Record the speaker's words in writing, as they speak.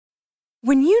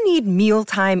When you need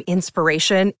mealtime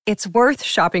inspiration, it's worth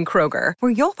shopping Kroger,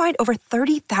 where you'll find over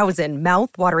 30,000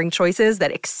 mouth-watering choices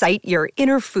that excite your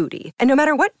inner foodie. And no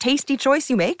matter what tasty choice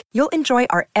you make, you'll enjoy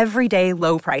our everyday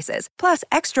low prices, plus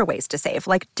extra ways to save,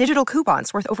 like digital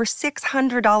coupons worth over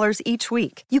 $600 each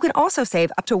week. You can also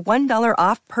save up to $1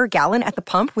 off per gallon at the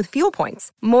pump with fuel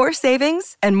points. More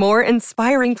savings and more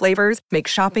inspiring flavors make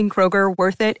shopping Kroger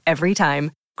worth it every time.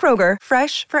 Kroger,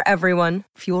 fresh for everyone.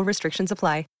 Fuel restrictions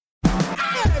apply.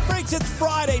 It's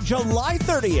Friday, July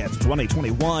 30th,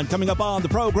 2021. Coming up on the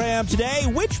program today,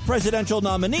 which presidential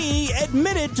nominee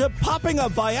admitted to popping a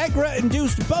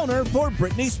Viagra-induced boner for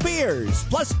Britney Spears?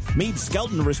 Plus, Meade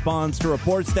Skelton responds to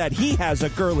reports that he has a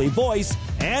girly voice,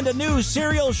 and a new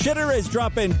serial shitter is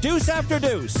dropping deuce after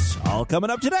deuce. All coming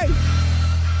up today.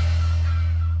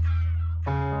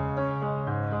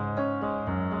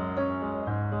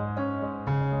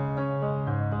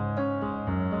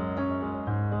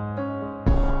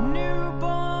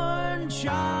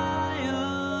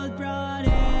 Child brought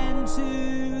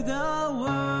into the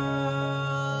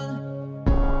world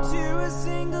to a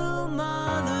single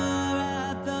mother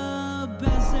at the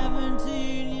best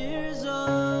 17 years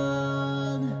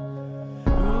old.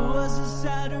 It was a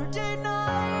Saturday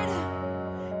night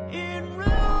in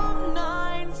room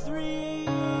 93.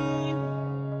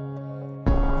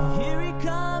 Here he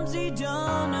comes, he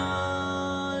don't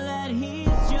know that he's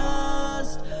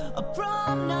just a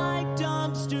prom night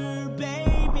dumpster.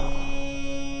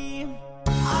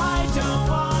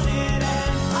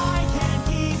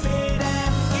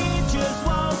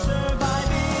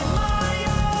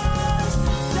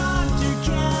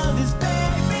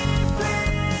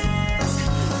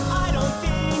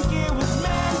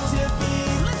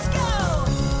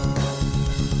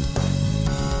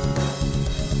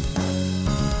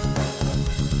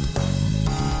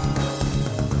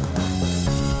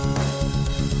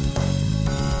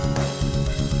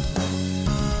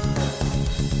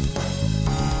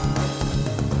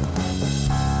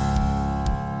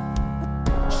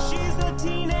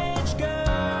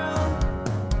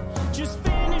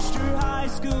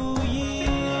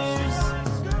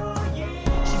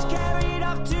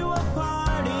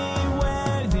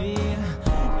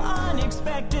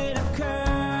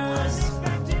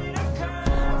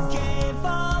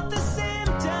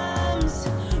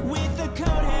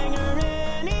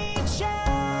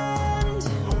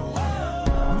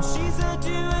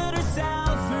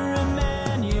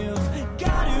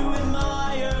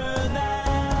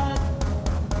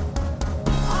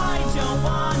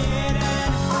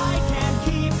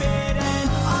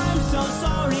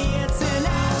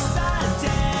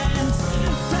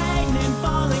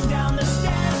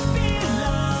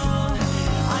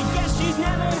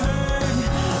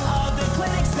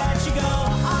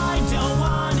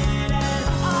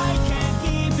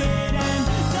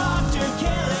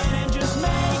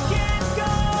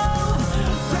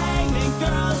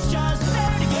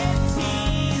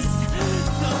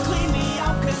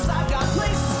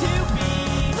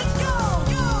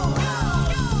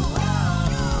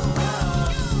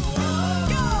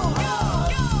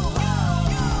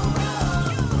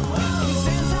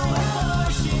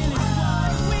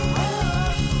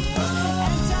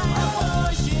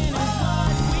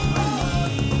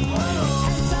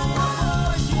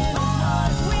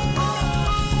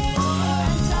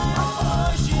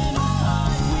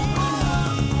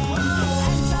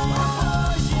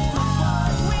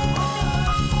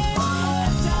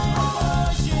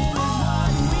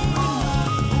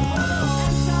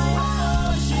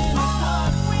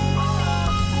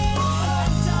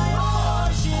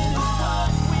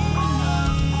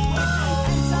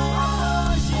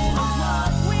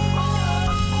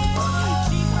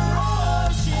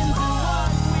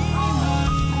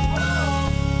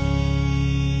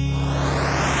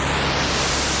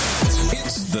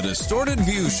 Distorted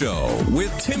View Show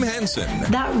with Tim Henson.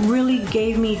 That really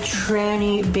gave me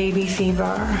tranny baby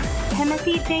fever.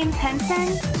 Timothy James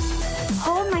Henson?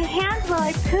 Hold my hand while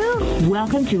I poop.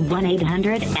 Welcome to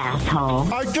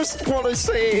 1-800-ASSHOLE. I just want to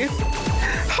say,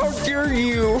 how dare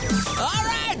you? All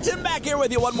right, Tim back here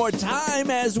with you one more time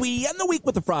as we end the week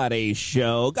with the Friday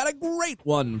show. Got a great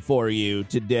one for you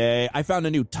today. I found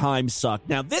a new time suck.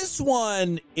 Now, this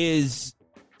one is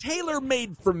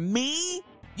tailor-made for me.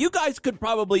 You guys could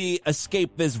probably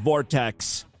escape this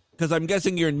vortex because I'm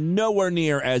guessing you're nowhere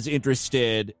near as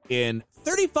interested in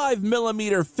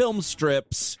 35mm film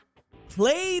strips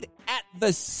played at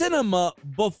the cinema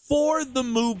before the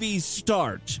movies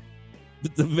start.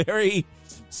 It's a very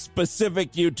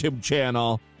specific YouTube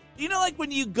channel. You know, like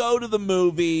when you go to the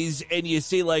movies and you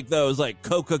see like those like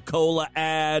Coca-Cola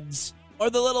ads Or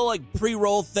the little, like,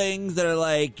 pre-roll things that are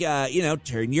like,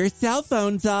 turn your cell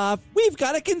phones off. We've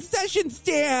got a concession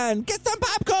stand. Get some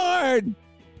popcorn.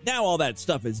 Now all that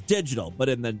stuff is digital, but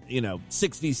in the, 60s,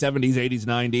 70s, 80s,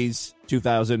 90s,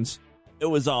 2000s, it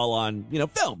was all on,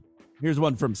 film. Here's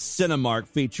one from Cinemark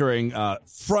featuring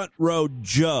Front Row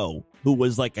Joe, who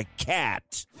was like a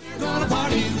cat. We're gonna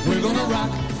party, we're gonna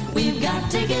rock. We've got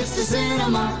tickets to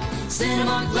Cinemark.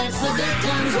 Cinemark lets the good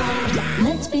times roll.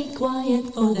 Let's be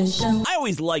quiet for the show. I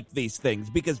always like these things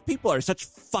because people are such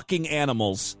fucking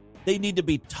animals. They need to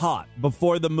be taught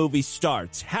before the movie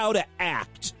starts how to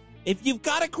act. If you've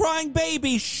got a crying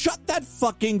baby, shut that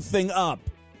fucking thing up.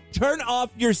 Turn off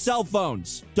your cell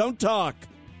phones. Don't talk.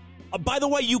 By the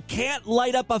way, you can't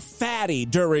light up a fatty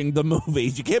during the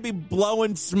movies. You can't be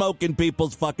blowing smoke in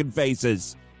people's fucking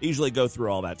faces. I usually go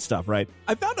through all that stuff, right?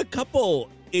 I found a couple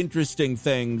interesting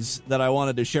things that I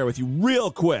wanted to share with you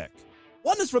real quick.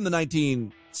 One is from the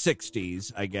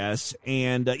 1960s, I guess.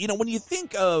 And, when you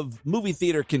think of movie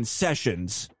theater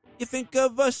concessions, you think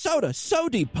of soda,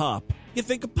 Sody Pop. You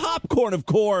think of popcorn, of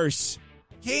course.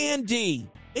 Candy.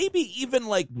 Maybe even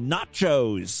like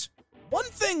nachos. One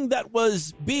thing that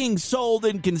was being sold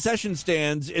in concession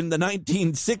stands in the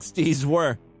 1960s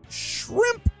were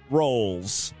shrimp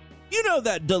rolls. You know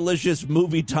that delicious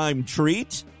movie time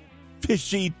treat?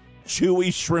 Fishy,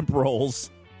 chewy shrimp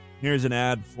rolls. Here's an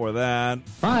ad for that.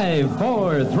 5,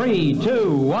 4, 3,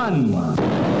 2, 1.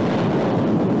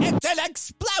 It's an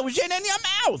explosion in your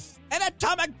mouth! An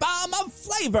atomic bomb of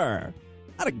flavor!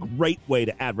 Not a great way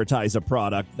to advertise a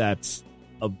product that's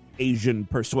of Asian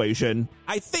persuasion.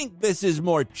 I think this is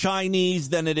more Chinese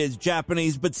than it is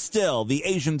Japanese, but still, the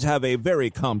Asians have a very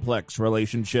complex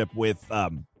relationship with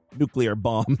nuclear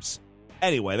bombs.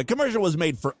 Anyway, the commercial was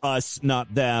made for us,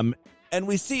 not them, and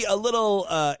we see a little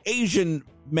Asian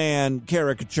man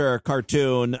caricature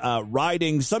cartoon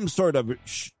riding some sort of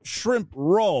shrimp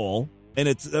roll, and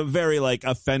it's a very,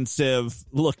 offensive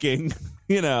looking,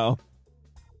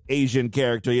 Asian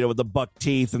character, with the buck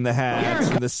teeth and the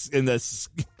hat and the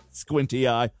squinty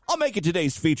eye. I'll make it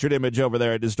today's featured image over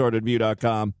there at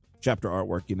distortedview.com. Chapter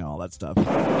artwork, all that stuff.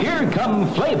 Here come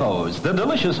Flavos, the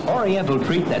delicious oriental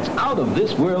treat that's out of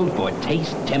this world for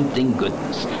taste-tempting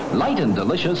goodness. Light and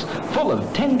delicious, full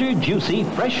of tender, juicy,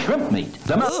 fresh shrimp meat.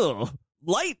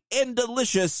 Light and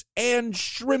delicious and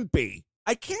shrimpy.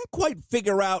 I can't quite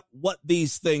figure out what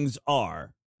these things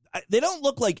are. They don't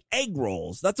look like egg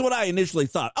rolls. That's what I initially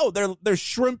thought. Oh, they're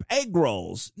shrimp egg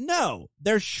rolls. No,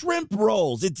 they're shrimp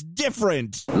rolls. It's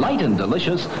different. Light and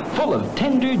delicious, full of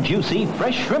tender, juicy,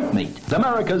 fresh shrimp meat.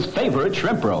 America's favorite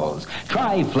shrimp rolls.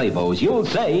 Try Flavos. You'll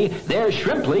say they're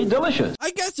shrimply delicious.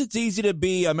 I guess it's easy to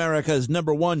be America's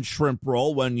 #1 shrimp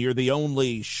roll when you're the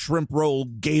only shrimp roll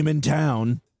game in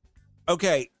town.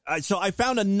 Okay, so I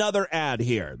found another ad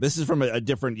here. This is from a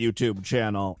different YouTube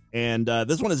channel, and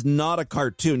this one is not a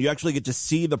cartoon. You actually get to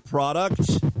see the product.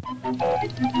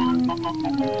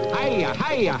 Hiya,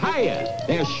 hiya, hiya.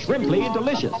 They're shrimply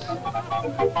delicious.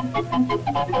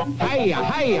 Hiya,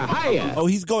 hiya, hiya. Oh,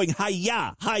 he's going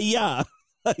hiya, hiya,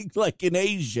 like an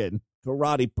Asian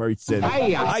karate person.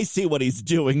 Hiya. I see what he's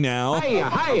doing now. Hiya,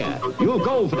 hiya. You'll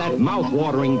go for that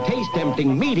mouth-watering,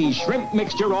 taste-tempting, meaty shrimp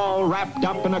mixture all wrapped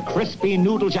up in a crispy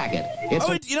noodle jacket.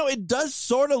 It does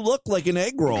sort of look like an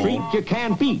egg roll. Treat you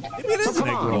can't beat. Maybe it is so an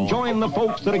egg come roll. on, join the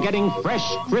folks that are getting fresh,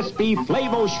 crispy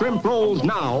Flavo shrimp rolls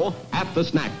now at the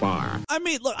snack bar. I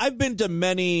mean, look, I've been to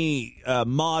many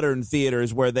modern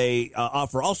theaters where they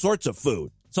offer all sorts of food.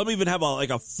 Some even have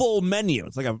a full menu.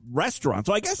 It's like a restaurant.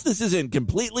 So I guess this isn't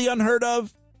completely unheard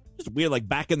of. It's weird, like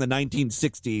back in the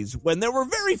 1960s when there were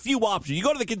very few options. You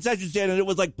go to the concession stand and it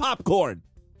was like popcorn,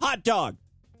 hot dog,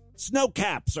 snow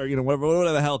caps, or whatever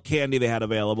the hell candy they had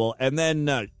available, and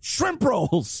then shrimp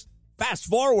rolls. Fast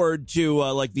forward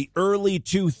to the early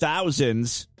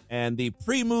 2000s, and the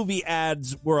pre-movie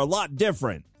ads were a lot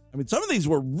different. I mean, some of these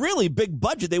were really big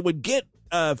budget. They would get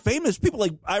famous people.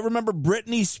 Like, I remember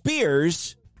Britney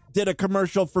Spears did a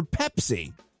commercial for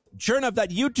Pepsi. Sure enough, that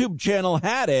YouTube channel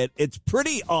had it. It's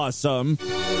pretty awesome.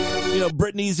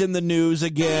 Britney's in the news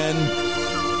again.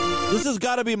 This has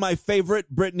got to be my favorite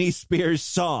Britney Spears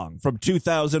song from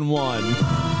 2001. My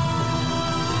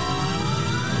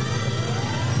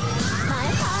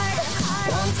heart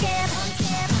won't skip.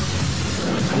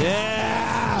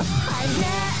 Yeah! I've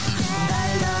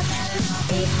never looked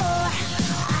before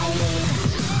I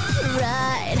leave.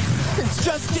 Ride.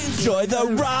 Just enjoy the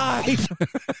ride.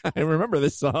 I remember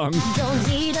this song. Don't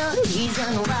need a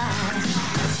reason why.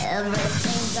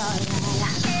 Everything's alright.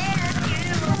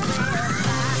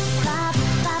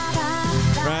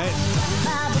 Right?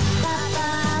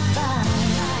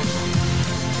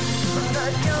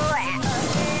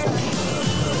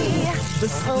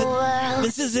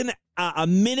 This is a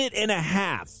minute and a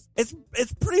half. It's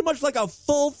pretty much like a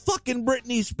full fucking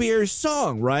Britney Spears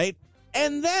song, right?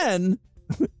 And then,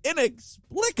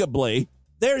 inexplicably,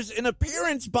 there's an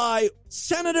appearance by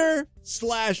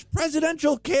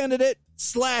Senator/presidential candidate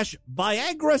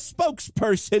 /Viagra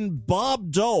spokesperson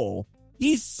Bob Dole.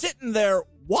 He's sitting there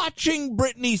watching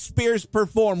Britney Spears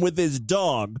perform with his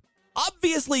dog,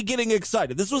 obviously getting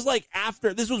excited. This was right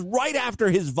after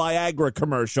his Viagra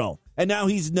commercial. And now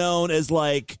he's known as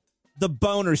like the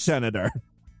boner senator.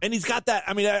 And he's got that.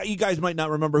 I mean, you guys might not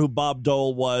remember who Bob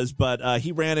Dole was, but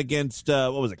he ran against,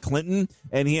 Clinton?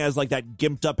 And he has like that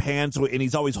gimped up hand. And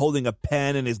he's always holding a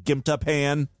pen in his gimped up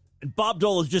hand. And Bob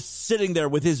Dole is just sitting there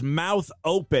with his mouth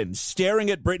open, staring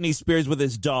at Britney Spears with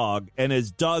his dog. And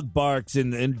his dog barks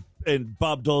and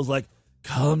Bob Dole's like,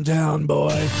 calm down,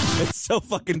 boy. It's so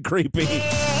fucking creepy.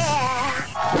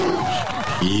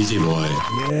 Easy, boy.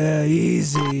 Yeah,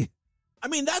 easy. I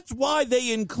mean, that's why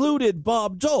they included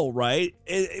Bob Dole, right?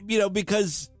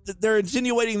 Because they're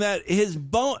insinuating that his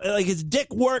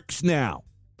dick works now.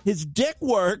 His dick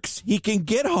works. He can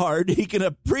get hard. He can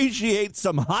appreciate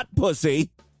some hot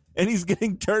pussy. And he's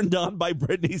getting turned on by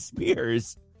Britney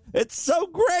Spears. It's so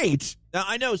great. Now,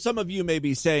 I know some of you may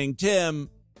be saying, Tim,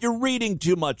 you're reading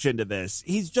too much into this.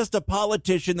 He's just a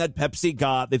politician that Pepsi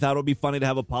got. They thought it would be funny to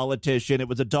have a politician. It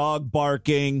was a dog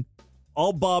barking.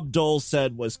 All Bob Dole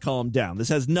said was calm down. This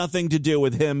has nothing to do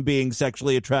with him being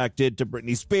sexually attracted to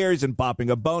Britney Spears and popping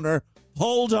a boner.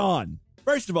 Hold on.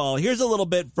 First of all, here's a little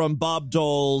bit from Bob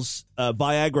Dole's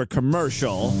Viagra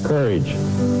commercial. Courage.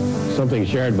 Something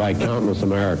shared by countless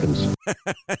Americans.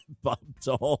 Bob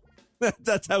Dole.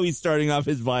 That's how he's starting off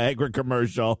his Viagra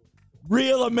commercial.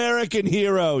 Real American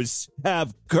heroes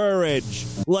have courage,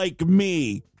 like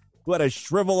me, who had a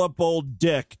shrivel-up old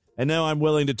dick, and now I'm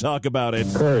willing to talk about it.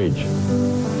 Courage.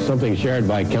 Something shared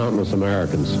by countless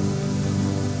Americans.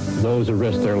 Those who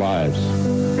risked their lives.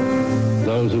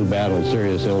 Those who battled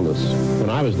serious illness. When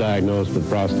I was diagnosed with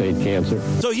prostate cancer.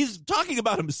 So he's talking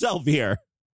about himself here.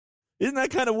 Isn't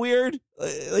that kind of weird?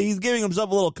 He's giving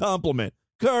himself a little compliment.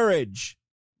 Courage.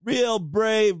 Real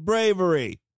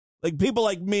bravery. Like people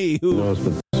like me who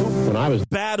when I was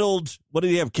battled, what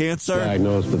did he have, cancer?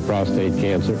 Diagnosed with prostate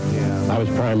cancer. Yeah. I was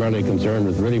primarily concerned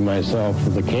with ridding myself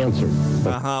of the cancer.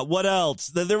 What else?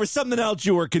 There was something else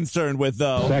you were concerned with,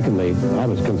 though. Secondly, I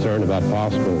was concerned about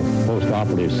possible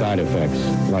post-operative side effects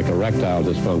like erectile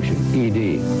dysfunction,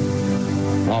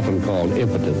 ED, often called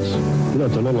impotence.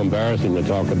 It's a little embarrassing to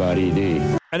talk about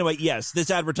ED. Anyway, yes, this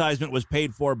advertisement was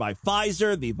paid for by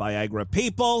Pfizer, the Viagra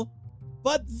people.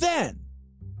 But then,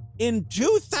 in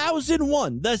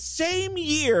 2001, the same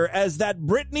year as that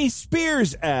Britney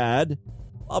Spears ad,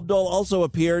 Bob Dole also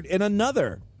appeared in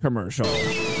another commercial.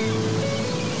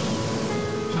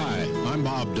 Hi, I'm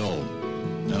Bob Dole,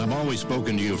 and I've always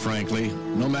spoken to you frankly,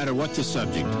 no matter what the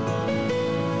subject.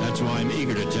 That's why I'm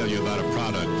eager to tell you about a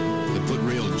product that put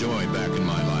real joy back in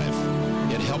my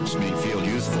life. It helps me feel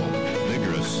youthful,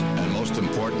 vigorous, and most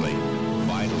importantly,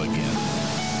 vital again.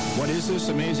 What is this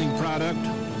amazing product?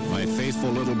 My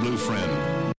faithful little blue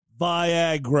friend.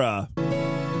 Viagra.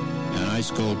 An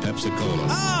ice-cold Pepsi-Cola.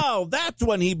 Oh, that's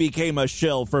when he became a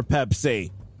shill for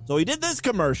Pepsi. So he did this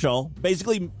commercial,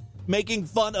 basically making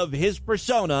fun of his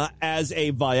persona as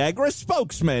a Viagra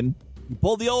spokesman. He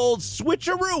pulled the old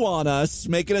switcheroo on us,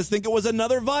 making us think it was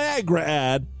another Viagra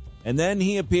ad. And then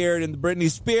he appeared in the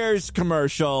Britney Spears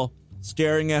commercial,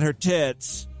 staring at her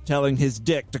tits, telling his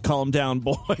dick to calm down,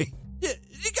 boy.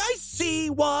 You guys see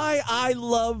why I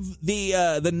love the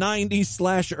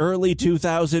 90s / early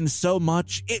 2000s so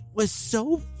much? It was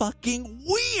so fucking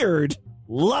weird.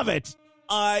 Love it.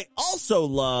 I also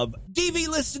love DV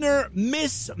listener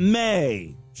Miss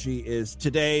May. She is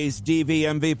today's DV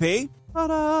MVP.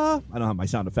 Ta-da! I don't have my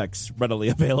sound effects readily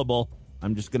available.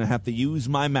 I'm just going to have to use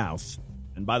my mouth.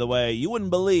 And by the way, you wouldn't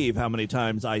believe how many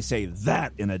times I say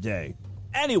that in a day.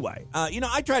 Anyway,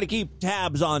 I try to keep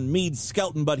tabs on Meade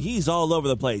Skelton, but he's all over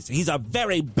the place. He's a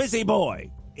very busy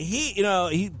boy.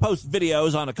 He posts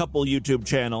videos on a couple YouTube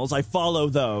channels. I follow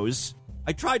those.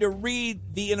 I try to read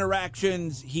the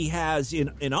interactions he has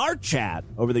in our chat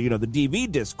over the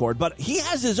DV Discord, but he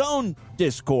has his own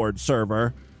Discord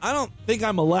server. I don't think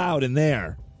I'm allowed in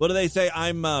there. What do they say?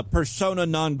 I'm persona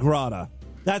non grata.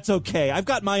 That's okay. I've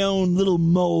got my own little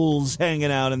moles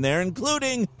hanging out in there,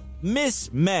 including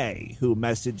Miss May, who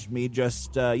messaged me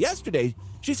just yesterday.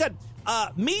 She said,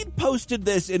 Meade posted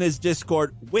this in his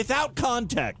Discord without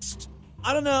context.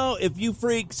 I don't know if you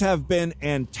freaks have been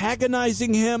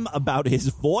antagonizing him about his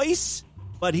voice,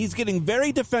 but he's getting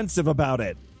very defensive about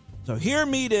it. So here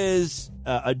Meade is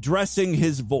addressing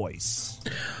his voice.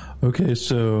 Okay,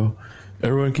 so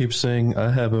Everyone keeps saying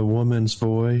I have a woman's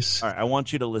voice. All right, I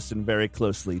want you to listen very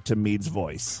closely to Mead's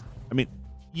voice. I mean,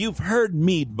 you've heard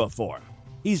Mead before.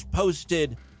 He's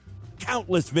posted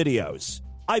countless videos.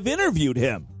 I've interviewed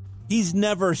him. He's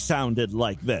never sounded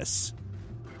like this.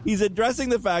 He's addressing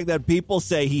the fact that people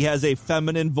say he has a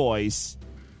feminine voice.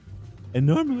 And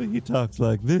normally he talks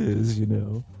like this, you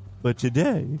know. But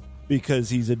today, because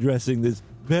he's addressing this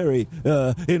very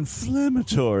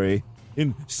inflammatory,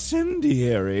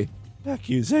 incendiary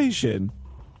accusation,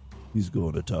 he's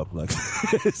going to talk like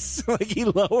this. Like he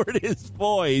lowered his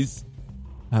voice.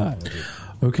 Hi.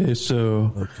 Okay,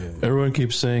 so everyone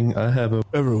keeps saying I have a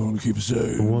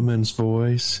woman's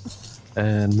voice,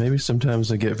 and maybe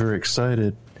sometimes I get very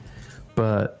excited,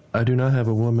 but I do not have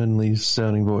a womanly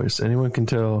sounding voice. Anyone can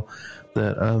tell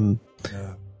that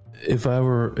if I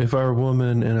were a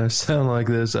woman and I sound like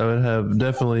this, I would have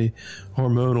definitely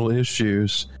hormonal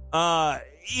issues.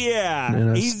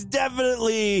 Yeah, he's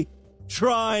definitely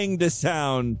trying to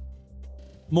sound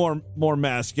more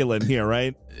masculine here,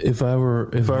 right? If I were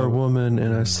a woman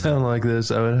and I sound like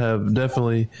this, I would have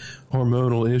definitely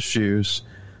hormonal issues.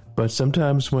 But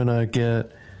sometimes when I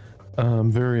get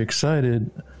very excited,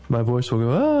 my voice will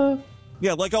go, ah.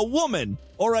 Yeah, like a woman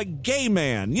or a gay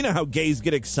man. You know how gays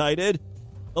get excited.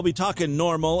 They'll be talking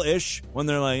normal-ish when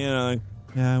they're like, you know,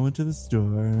 yeah, I went to the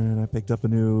store and I picked up a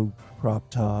new crop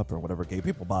top or whatever gay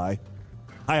people buy.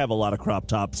 I have a lot of crop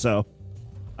tops, so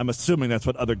I'm assuming that's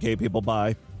what other gay people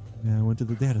buy. Yeah, I went to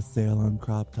they had a sale on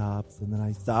crop tops, and then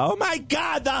I saw, oh my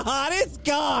God, the hottest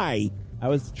guy! I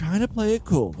was trying to play it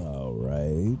cool, though,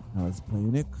 right? I was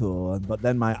playing it cool, but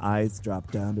then my eyes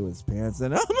dropped down to his pants,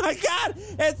 and oh my God,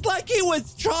 it's like he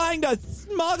was trying to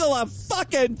smuggle a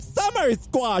fucking summer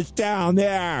squash down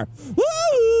there!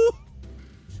 Woo!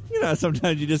 You know,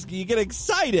 sometimes you get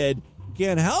excited, you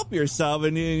can't help yourself,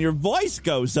 and your voice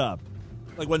goes up.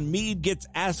 Like when Mead gets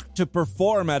asked to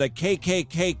perform at a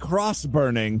KKK cross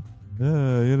burning.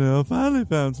 You know, finally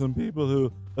found some people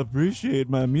who appreciate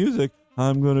my music.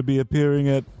 I'm going to be appearing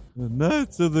at the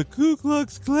Knights of the Ku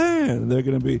Klux Klan. They're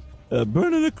going to be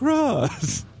burning a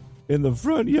cross in the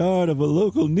front yard of a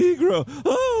local Negro.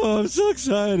 Oh, I'm so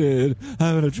excited.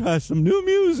 I'm going to try some new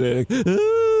music.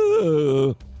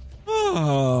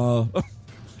 Oh.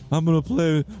 I'm going to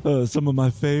play some of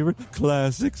my favorite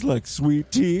classics like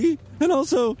Sweet Tea and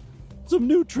also some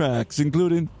new tracks,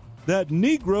 including That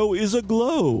Negro is a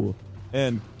Glow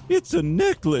and It's a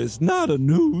Necklace, Not a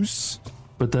Noose.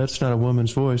 But that's not a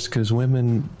woman's voice because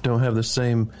women don't have the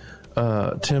same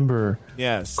timbre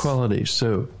quality.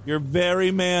 So you're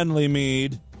very manly,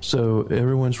 Mead. So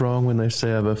everyone's wrong when they say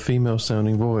I have a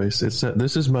female-sounding voice.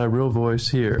 This is my real voice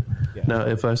here. Yeah. Now,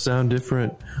 if I sound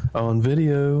different on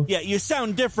video... Yeah, you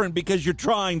sound different because you're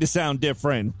trying to sound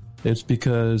different. It's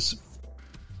because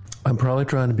I'm probably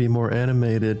trying to be more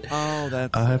animated. Oh,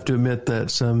 that's... I have to admit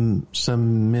that some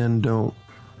men don't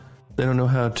know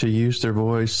how to use their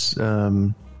voice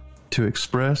to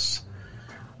express.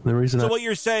 The reason So what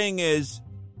you're saying is...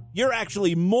 You're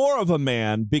actually more of a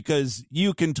man because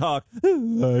you can talk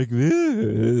like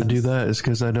this. I do that is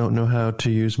because I don't know how to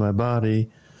use my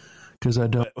body. Because I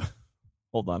don't.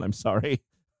 Hold on, I'm sorry.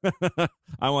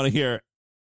 I want to hear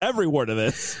every word of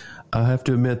this. I have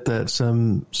to admit that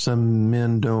some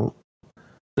men don't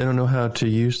know how to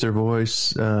use their voice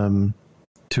to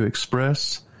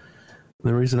express.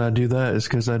 The reason I do that is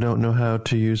because I don't know how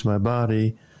to use my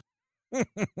body.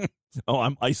 Oh,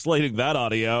 I'm isolating that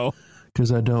audio.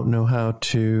 Because I don't know how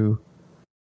to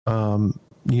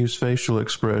use facial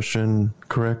expression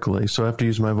correctly, so I have to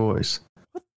use my voice.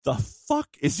 What the fuck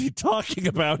is he talking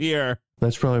about here?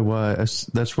 That's probably why.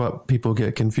 That's what people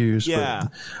get confused. Yeah.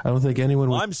 But I don't think anyone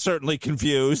would... I'm certainly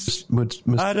confused.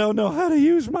 I don't know how to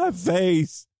use my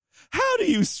face. How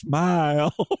do you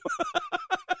smile?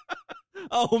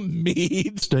 Oh,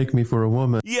 Mead. Mistake me for a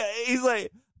woman. Yeah, he's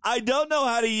like, I don't know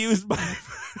how to use my...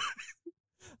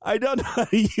 I don't know how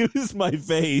to use my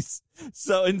face,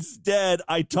 so instead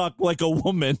I talk like a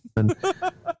woman.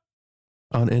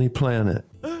 On any planet.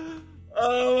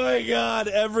 Oh my God,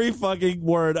 every fucking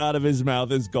word out of his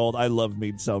mouth is gold. I love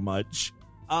Mead so much.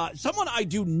 Someone I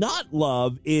do not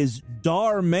love is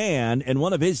Darman, and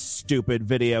one of his stupid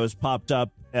videos popped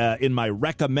up in my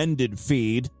recommended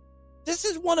feed. This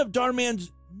is one of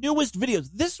Darman's newest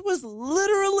videos. This was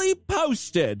literally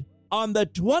posted on the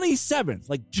 27th,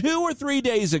 like 2 or 3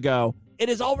 days ago. It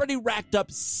has already racked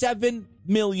up 7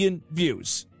 million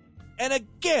views. And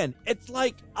again, it's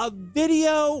like a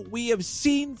video we have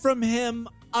seen from him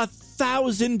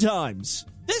 1,000 times.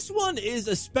 This one is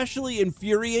especially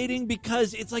infuriating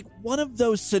because it's like one of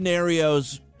those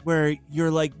scenarios where you're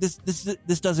like, this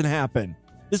doesn't happen.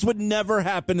 This would never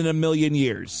happen in a million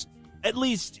years. At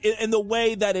least in the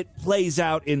way that it plays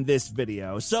out in this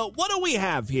video. So what do we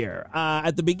have here?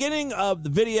 At the beginning of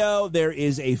the video, there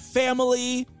is a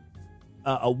family,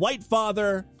 a white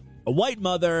father, a white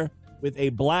mother with a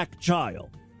black child.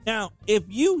 Now, if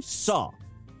you saw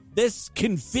this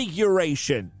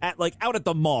configuration out at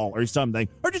the mall or something,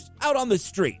 or just out on the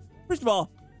street, first of all,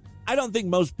 I don't think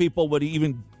most people would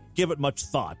even give it much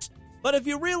thought. But if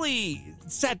you really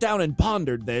sat down and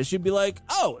pondered this, you'd be like,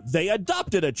 oh, they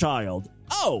adopted a child.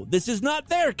 Oh, this is not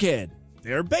their kid.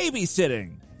 They're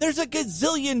babysitting. There's a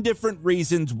gazillion different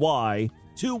reasons why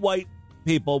two white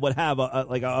people would have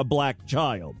a black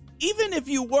child. Even if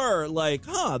you were like,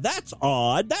 that's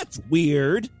odd, that's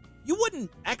weird, you wouldn't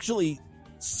actually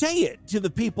say it to the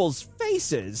people's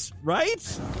faces,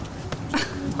 right?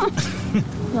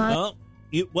 Well,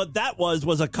 what that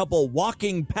was a couple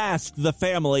walking past the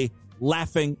family,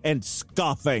 laughing and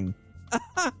scoffing.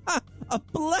 A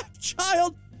black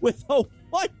child with a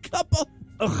white couple?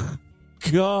 Ugh,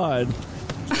 God.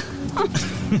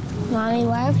 Mommy,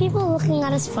 why are people looking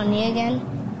at us funny again?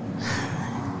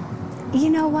 You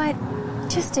know what?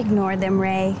 Just ignore them,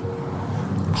 Ray.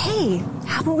 Hey,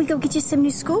 how about we go get you some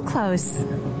new school clothes?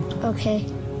 Okay.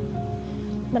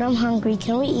 But I'm hungry.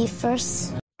 Can we eat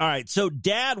first? All right, so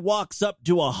Dad walks up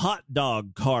to a hot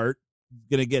dog cart.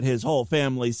 Gonna get his whole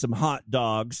family some hot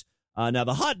dogs. Now,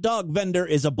 the hot dog vendor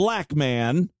is a black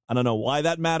man. I don't know why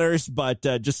that matters, but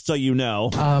just so you know,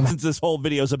 since this whole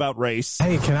video is about race.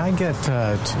 Hey, can I get...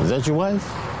 Is that your wife?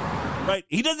 Right,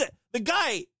 he doesn't... The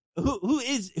guy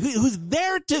who's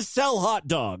there to sell hot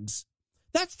dogs,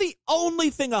 that's the only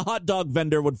thing a hot dog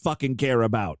vendor would fucking care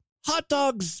about. Hot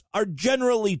dogs are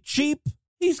generally cheap.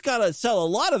 He's got to sell a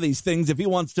lot of these things if he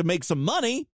wants to make some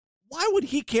money. Why would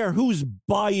he care who's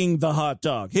buying the hot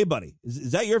dog? Hey, buddy,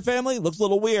 is that your family? Looks a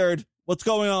little weird. What's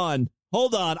going on?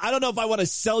 Hold on. I don't know if I want to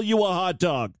sell you a hot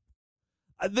dog.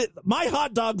 My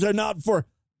hot dogs are not for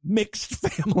mixed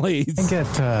families. Is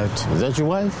that your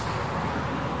wife?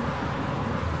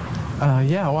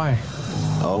 Yeah, why?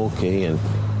 Oh, okay, and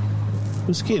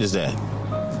whose kid is that?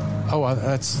 Oh,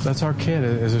 that's our kid.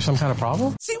 Is there some kind of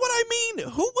problem? See what I mean?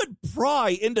 Who would pry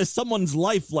into someone's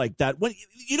life like that when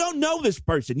you don't know this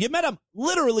person? You met him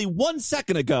literally 1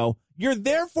 second ago. You're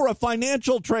there for a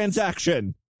financial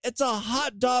transaction. It's a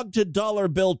hot dog to dollar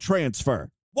bill transfer.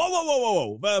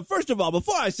 Whoa. First of all,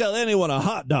 before I sell anyone a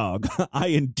hot dog, I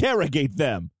interrogate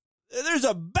them. There's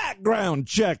a background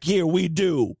check here we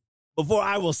do before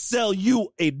I will sell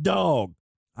you a dog.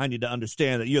 I need to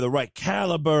understand that you're the right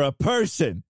caliber of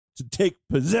person to take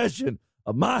possession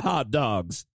of my hot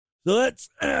dogs. So let's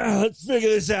figure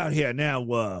this out here.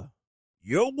 Now,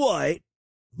 you're white.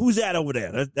 Who's that over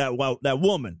there? That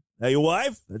woman. That your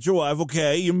wife? That's your wife.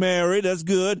 Okay, you're married. That's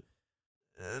good.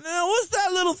 Now, what's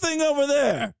that little thing over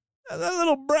there? That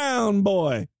little brown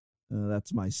boy.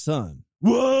 That's my son.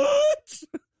 What?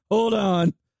 Hold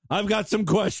on. I've got some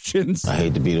questions. I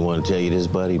hate to be the one to tell you this,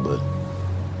 buddy, but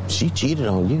she cheated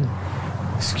on you.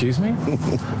 Excuse me?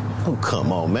 Oh,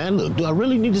 come on, man. Look, do I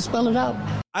really need to spell it out?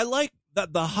 I like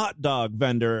that the hot dog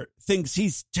vendor thinks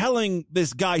he's telling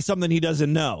this guy something he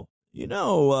doesn't know. You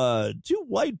know, two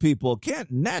white people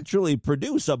can't naturally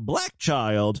produce a black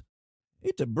child.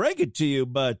 Hate to break it to you,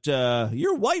 but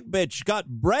your white bitch got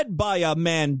bred by a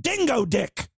mandingo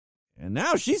dick. And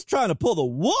now she's trying to pull the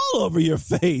wool over your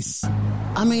face.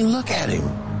 I mean, look at him.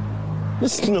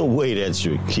 There's no way that's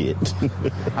your kid.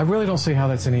 I really don't see how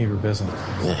that's any of your business.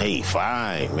 Hey,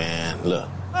 fine, man. Look.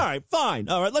 All right, fine.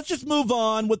 All right, let's just move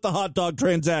on with the hot dog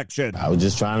transaction. I was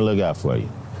just trying to look out for you.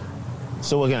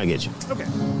 So what can I get you? Okay,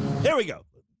 here we go.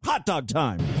 Hot dog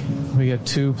time. We get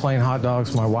 2 plain hot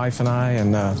dogs, my wife and I,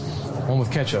 and one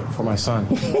with ketchup for my son.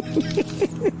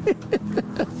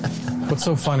 What's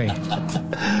so funny?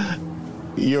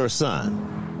 Your son.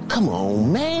 Come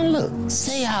on, man. Look,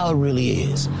 say how it really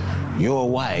is. Your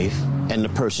wife and the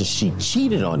person she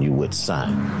cheated on you with,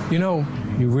 son. You know,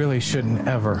 you really shouldn't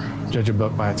ever judge a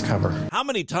book by its cover. How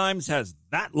many times has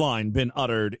that line been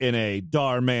uttered in a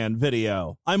Dhar Mann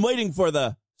video? I'm waiting for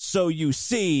the "so you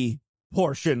see"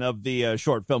 portion of the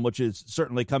short film, which is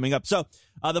certainly coming up. So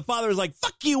the father is like,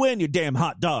 fuck you in, you damn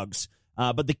hot dogs.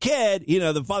 But the kid,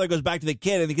 the father goes back to the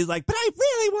kid and the kid's like, but I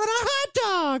really want a hot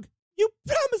dog. You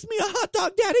promised me a hot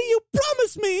dog, Daddy. You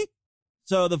promised me.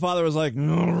 So the father was like,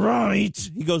 all right.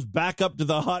 He goes back up to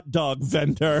the hot dog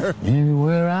vendor.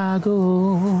 Everywhere I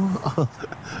go.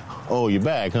 Oh, you're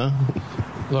back, huh?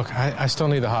 Look, I still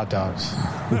need the hot dogs.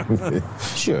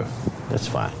 Sure, that's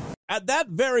fine. At that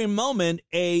very moment,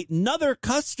 another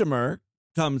customer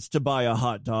comes to buy a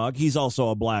hot dog. He's also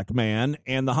a black man,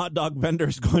 and the hot dog vendor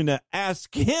is going to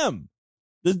ask him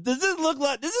Does this look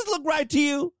right to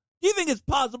you? Do you think it's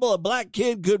possible a black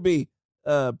kid could be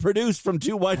produced from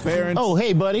two white parents? Oh,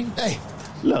 hey, buddy. Hey,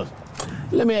 look,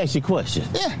 let me ask you a question.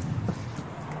 Yeah.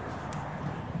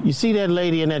 You see that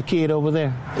lady and that kid over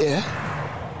there?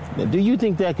 Yeah. Now, do you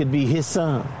think that could be his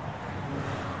son?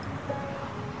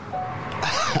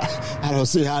 I don't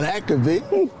see how that could be.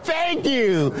 Thank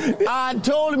you. I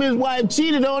told him his wife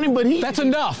cheated on him, but he... That's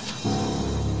enough.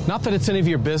 Not that it's any of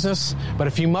your business, but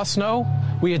if you must know,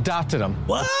 we adopted him.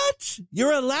 What?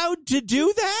 You're allowed to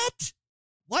do that?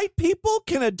 White people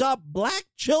can adopt black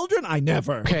children? I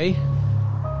never. Okay.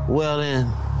 Well, then,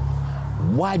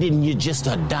 why didn't you just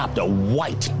adopt a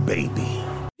white baby?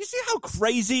 You see how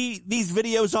crazy these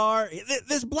videos are?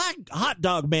 This black hot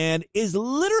dog man is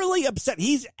literally upset.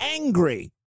 He's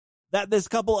angry that this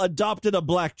couple adopted a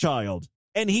black child,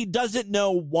 and he doesn't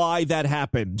know why that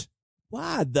happened.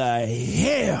 Why the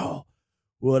hell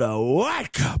would a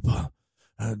white couple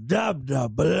adopt a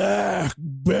black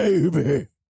baby?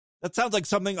 That sounds like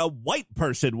something a white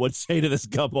person would say to this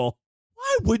couple.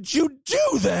 Why would you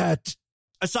do that?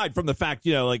 Aside from the fact,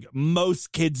 like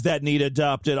most kids that need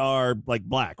adopted are like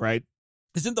black, right?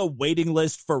 Isn't the waiting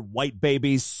list for white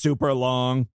babies super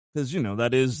long? Because,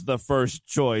 that is the first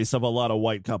choice of a lot of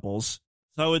white couples.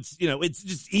 So it's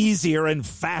just easier and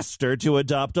faster to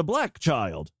adopt a black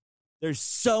child. There's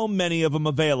so many of them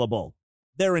available.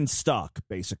 They're in stock,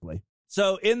 basically.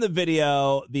 So in the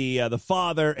video, the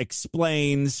father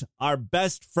explains, our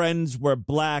best friends were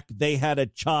black. They had a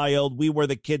child. We were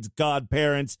the kid's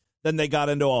godparents. Then they got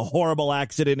into a horrible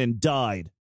accident and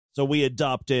died. So we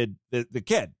adopted the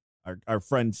kid, our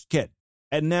friend's kid.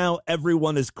 And now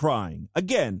everyone is crying.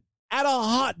 Again, at a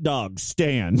hot dog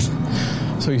stand.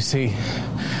 So you see,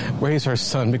 Ray's our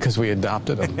son because we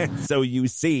adopted him. So you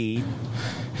see.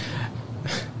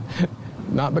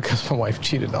 Not because my wife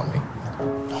cheated on me.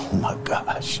 Oh, my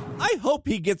gosh. I hope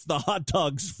he gets the hot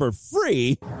dogs for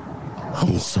free.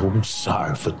 I'm so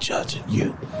sorry for judging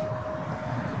you.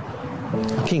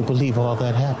 I can't believe all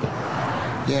that happened.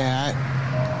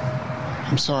 Yeah,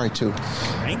 I'm sorry, too.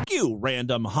 Thank you,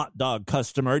 random hot dog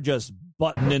customer just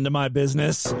butting into my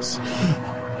business.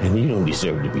 And you don't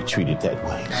deserve to be treated that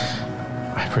way.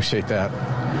 I appreciate that.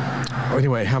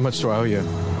 Anyway, how much do I owe you?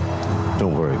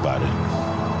 Don't worry about it.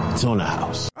 It's on the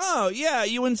house. Oh, yeah,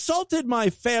 you insulted my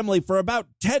family for about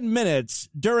 10 minutes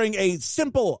during a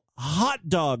simple hot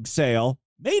dog sale,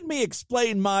 made me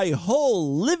explain my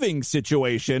whole living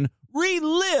situation,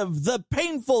 relive the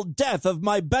painful death of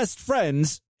my best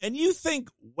friends, and you think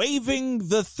waiving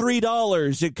the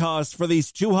 $3 it costs for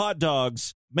these two hot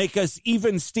dogs make us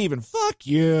even Steven? Fuck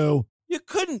you. You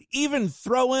couldn't even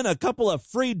throw in a couple of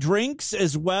free drinks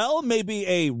as well? Maybe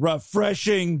a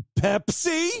refreshing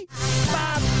Pepsi?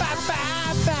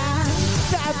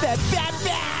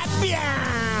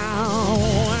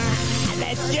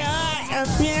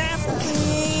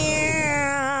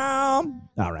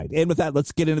 All right, and with that,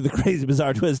 let's get into the crazy,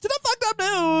 bizarre twist to the fucked up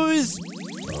news.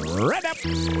 Right up.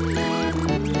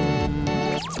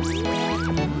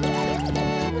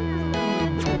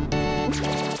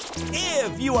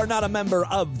 If you are not a member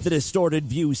of the Distorted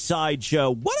View Sideshow,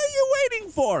 what are you waiting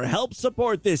for? Help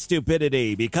support this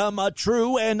stupidity. Become a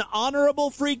true and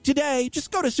honorable freak today. Just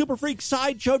go to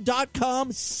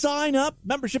superfreaksideshow.com, sign up.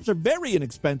 Memberships are very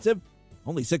inexpensive,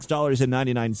 only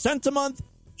 $6.99 a month.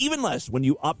 Even less when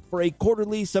you opt for a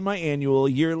quarterly, semi-annual,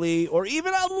 yearly, or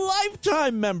even a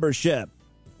lifetime membership.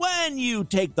 When you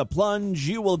take the plunge,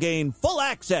 you will gain full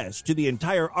access to the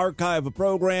entire archive of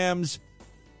programs,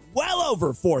 well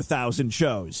over 4,000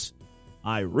 shows.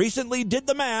 I recently did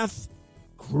the math,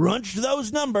 crunched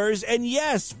those numbers, and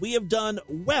yes, we have done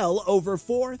well over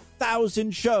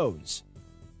 4,000 shows.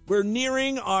 We're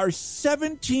nearing our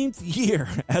 17th year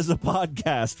as a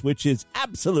podcast, which is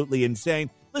absolutely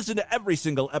insane. Listen to every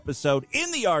single episode in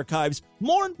the archives.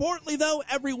 More importantly, though,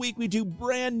 every week we do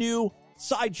brand new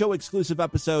Sideshow exclusive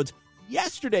episodes.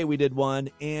 Yesterday we did one,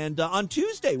 and on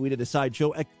Tuesday we did a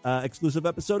Sideshow exclusive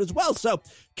episode as well. So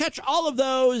catch all of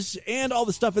those and all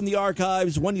the stuff in the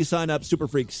archives when you sign up,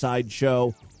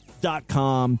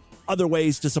 superfreaksideshow.com. Other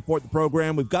ways to support the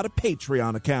program, we've got a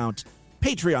Patreon account,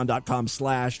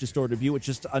 patreon.com/distortedview. It's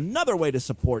just another way to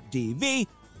support DV.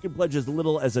 You can pledge as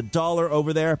little as $1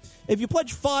 over there. If you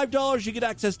pledge $5, you get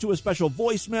access to a special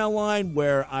voicemail line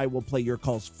where I will play your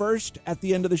calls first at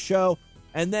the end of the show.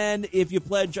 And then if you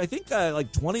pledge, I think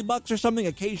like $20 or something,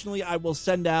 occasionally I will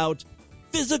send out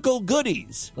physical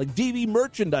goodies like DV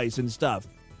merchandise and stuff.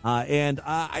 And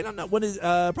I don't know when is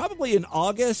probably in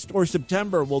August or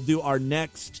September we'll do our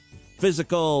next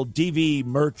physical DV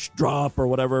merch drop or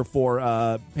whatever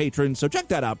for patrons. So check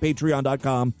that out,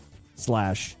 patreon.com/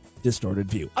 Distorted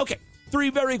View. Okay, 3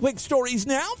 very quick stories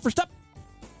now. First up,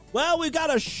 well, we've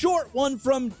got a short one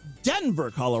from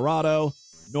Denver, Colorado.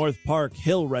 North Park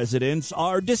Hill residents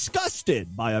are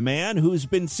disgusted by a man who's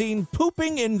been seen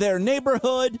pooping in their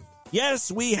neighborhood.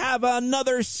 Yes, we have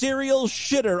another serial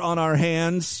shitter on our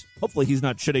hands. Hopefully he's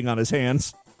not shitting on his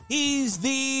hands. He's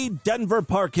the Denver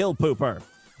Park Hill pooper.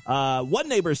 One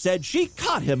neighbor said she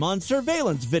caught him on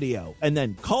surveillance video and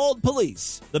then called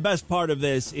police. The best part of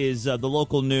this is the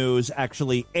local news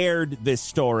actually aired this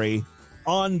story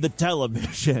on the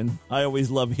television. I always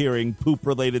love hearing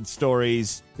poop-related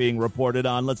stories being reported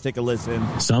on. Let's take a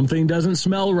listen. Something doesn't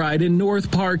smell right in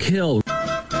North Park Hill.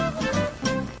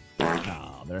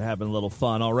 They're having a little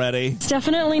fun already. It's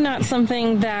definitely not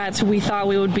something that we thought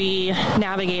we would be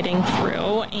navigating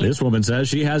through. This woman says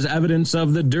she has evidence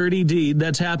of the dirty deed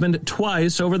that's happened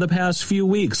twice over the past few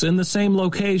weeks in the same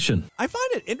location. I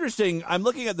find it interesting. I'm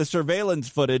looking at the surveillance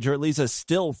footage, or at least a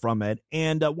still from it,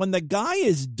 and when the guy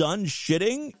is done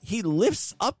shitting, he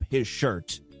lifts up his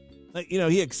shirt.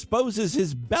 He exposes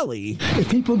his belly.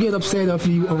 If people get upset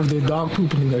over their dog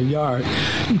pooping in their yard,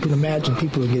 you can imagine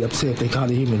people would get upset if they caught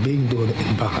a human being doing it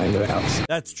behind their house.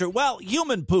 That's true. Well,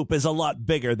 human poop is a lot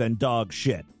bigger than dog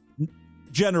shit,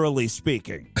 generally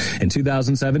speaking. In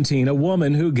 2017, a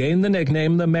woman who gained the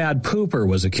nickname the Mad Pooper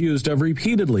was accused of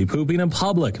repeatedly pooping in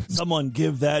public. Someone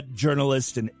give that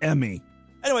journalist an Emmy.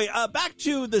 Anyway, back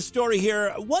to the story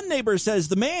here. One neighbor says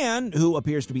the man, who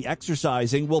appears to be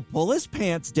exercising, will pull his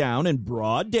pants down in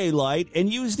broad daylight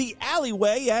and use the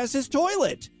alleyway as his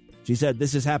toilet. She said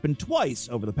this has happened twice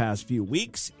over the past few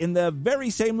weeks in the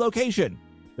very same location.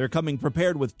 They're coming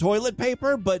prepared with toilet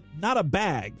paper, but not a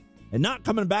bag, and not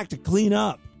coming back to clean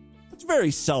up. It's very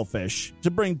selfish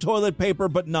to bring toilet paper,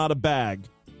 but not a bag.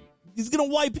 He's going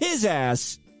to wipe his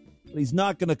ass, but he's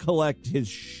not going to collect his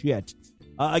shit.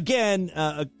 Again,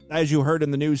 as you heard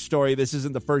in the news story, this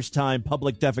isn't the first time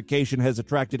public defecation has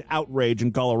attracted outrage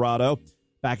in Colorado.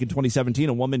 Back in 2017,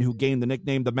 a woman who gained the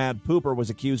nickname the Mad Pooper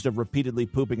was accused of repeatedly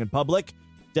pooping in public.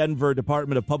 Denver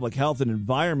Department of Public Health and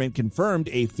Environment confirmed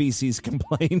a feces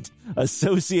complaint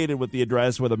associated with the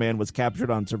address where the man was captured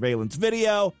on surveillance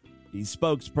video. The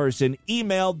spokesperson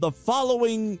emailed the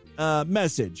following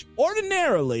message.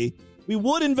 Ordinarily, we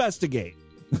would investigate,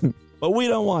 but we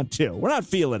don't want to. We're not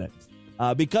feeling it.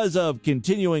 Because of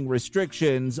continuing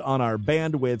restrictions on our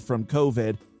bandwidth from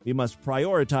COVID, we must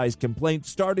prioritize complaints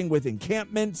starting with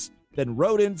encampments, then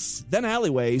rodents, then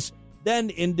alleyways, then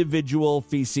individual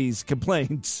feces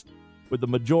complaints. With the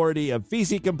majority of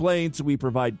feces complaints, we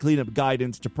provide cleanup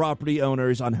guidance to property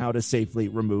owners on how to safely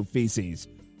remove feces.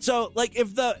 So,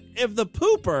 if the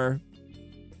pooper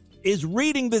is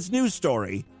reading this news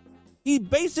story, he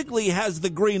basically has the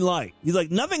green light. He's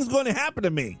like, nothing's going to happen to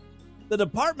me. The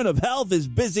Department of Health is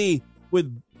busy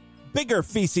with bigger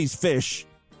feces fish.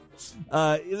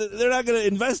 They're not going to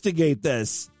investigate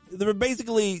this. They're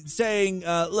basically saying,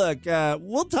 look,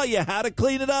 we'll tell you how to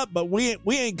clean it up, but we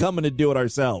ain't coming to do it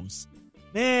ourselves.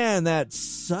 Man, that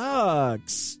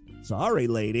sucks. Sorry,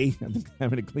 lady. I'm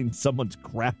having to clean someone's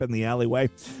crap in the alleyway.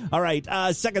 All right,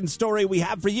 second story we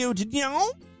have for you today.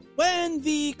 When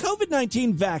the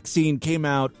COVID-19 vaccine came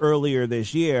out earlier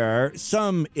this year,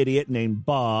 some idiot named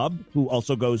Bob, who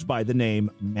also goes by the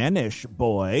name Manish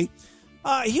Boy,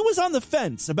 he was on the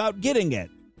fence about getting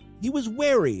it. He was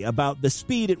wary about the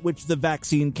speed at which the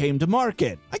vaccine came to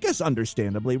market. I guess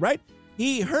understandably, right?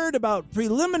 He heard about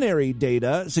preliminary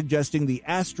data suggesting the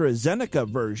AstraZeneca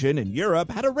version in Europe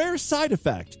had a rare side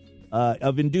effect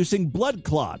of inducing blood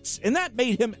clots, and that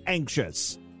made him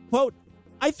anxious. Quote,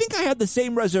 I think I had the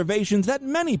same reservations that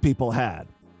many people had.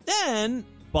 Then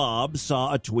Bob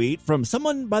saw a tweet from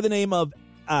someone by the name of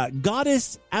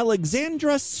Goddess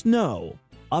Alexandra Snow,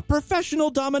 a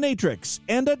professional dominatrix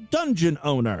and a dungeon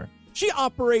owner. She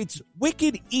operates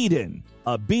Wicked Eden,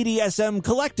 a BDSM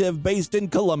collective based in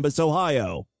Columbus,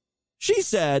 Ohio. She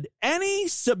said any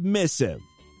submissive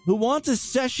who wants a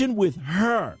session with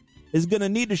her is going to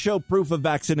need to show proof of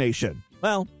vaccination.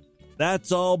 Well,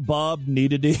 that's all Bob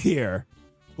needed to hear.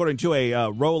 According to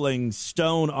a Rolling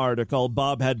Stone article,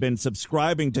 Bob had been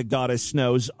subscribing to Goddess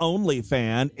Snow's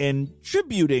OnlyFans and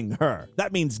tributing her.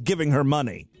 That means giving her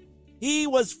money. He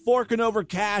was forking over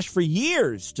cash for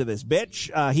years to this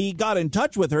bitch. He got in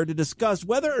touch with her to discuss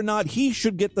whether or not he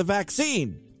should get the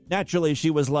vaccine. Naturally, she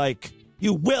was like,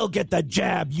 you will get the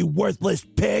jab, you worthless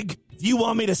pig. If you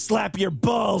want me to slap your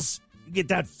balls, you get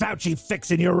that Fauci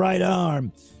fix in your right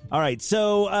arm. All right,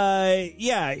 so,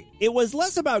 it was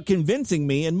less about convincing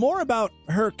me and more about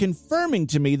her confirming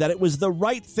to me that it was the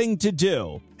right thing to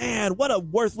do. Man, what a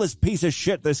worthless piece of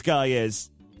shit this guy is.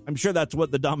 I'm sure that's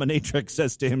what the dominatrix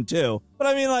says to him, too. But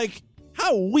I mean,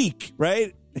 How weak,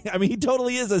 right? I mean, he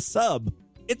totally is a sub.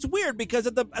 It's weird because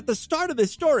at the start of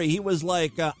this story, he was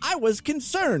like, I was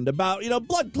concerned about,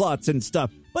 blood clots and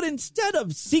stuff. But instead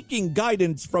of seeking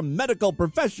guidance from medical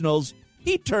professionals,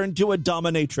 he turned to a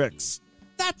dominatrix.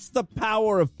 That's the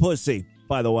power of pussy,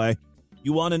 by the way.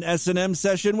 You want an S&M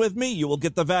session with me? You will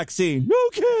get the vaccine.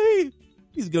 Okay.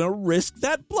 He's going to risk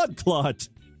that blood clot.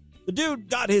 The dude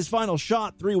got his final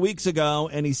shot 3 weeks ago,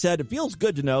 and he said, it feels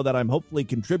good to know that I'm hopefully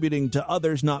contributing to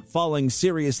others not falling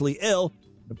seriously ill.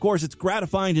 Of course, it's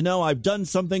gratifying to know I've done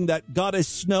something that Goddess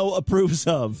Snow approves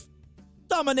of.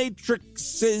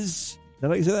 Dominatrixes,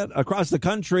 did I say that? Across the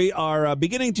country are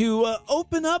beginning to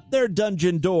open up their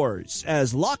dungeon doors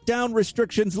as lockdown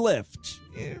restrictions lift.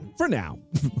 For now.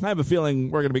 I have a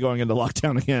feeling we're going to be going into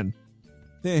lockdown again.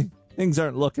 Things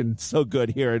aren't looking so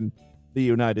good here in the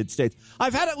United States.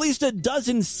 I've had at least a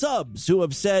dozen subs who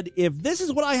have said, if this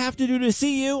is what I have to do to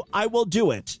see you, I will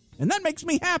do it. And that makes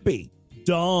me happy.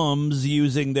 Doms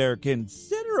using their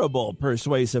considerable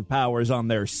persuasive powers on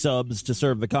their subs to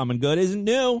serve the common good isn't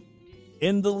new.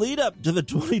 In the lead up to the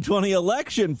 2020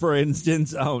 election, for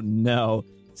instance, oh no,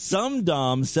 some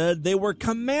Doms said they were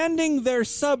commanding their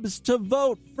subs to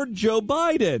vote for Joe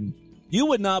Biden. You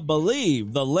would not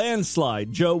believe the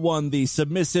landslide Joe won the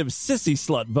submissive sissy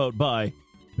slut vote by.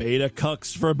 Beta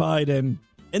cucks for Biden.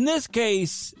 In this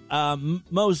case,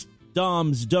 most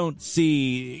Doms don't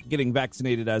see getting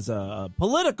vaccinated as a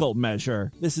political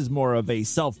measure. This is more of a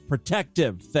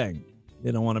self-protective thing.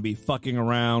 They don't want to be fucking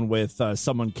around with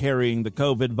someone carrying the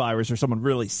COVID virus or someone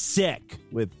really sick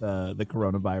with the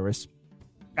coronavirus.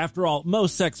 After all,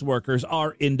 most sex workers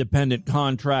are independent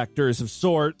contractors of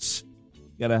sorts.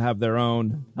 Got to have their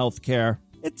own health care.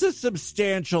 It's a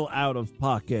substantial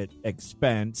out-of-pocket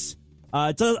expense.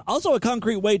 It's also a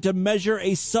concrete way to measure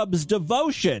a sub's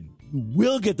devotion. You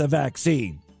will get the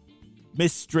vaccine.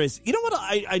 Mistress. You know what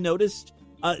I noticed?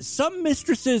 Some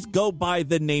mistresses go by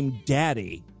the name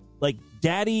Daddy. Like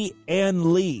Daddy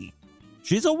Ann Lee.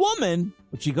 She's a woman,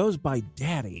 but she goes by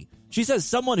Daddy. She says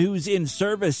someone who's in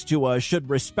service to us should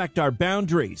respect our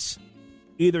boundaries.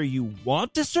 Either you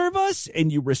want to serve us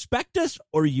and you respect us,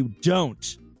 or you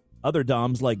don't. Other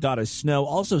Doms like Goddess Snow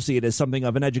also see it as something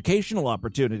of an educational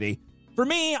opportunity. For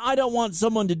me, I don't want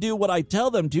someone to do what I tell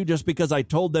them to just because I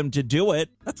told them to do it.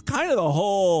 That's kind of the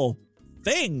whole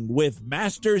thing with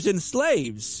masters and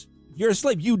slaves. If you're a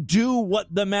slave, you do what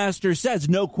the master says,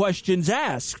 no questions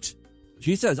asked.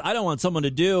 She says, I don't want someone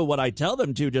to do what I tell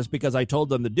them to just because I told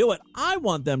them to do it. I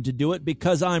want them to do it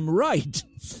because I'm right.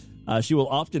 She will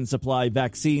often supply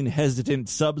vaccine-hesitant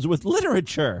subs with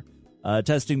literature,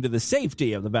 attesting to the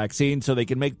safety of the vaccine so they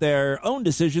can make their own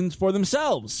decisions for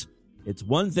themselves. It's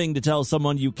one thing to tell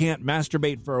someone you can't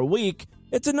masturbate for a week.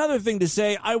 It's another thing to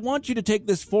say, I want you to take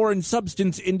this foreign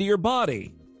substance into your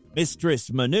body. Mistress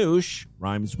Manouche,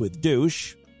 rhymes with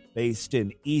douche, based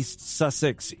in East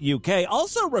Sussex, UK,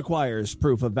 also requires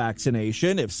proof of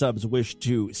vaccination if subs wish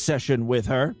to session with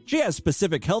her. She has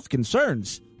specific health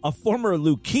concerns. A former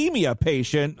leukemia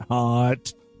patient.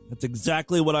 Hot. That's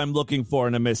exactly what I'm looking for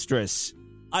in a mistress.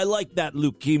 I like that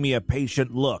leukemia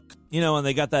patient look. And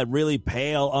they got that really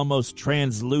pale, almost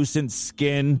translucent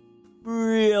skin.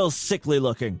 Real sickly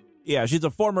looking. Yeah, she's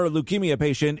a former leukemia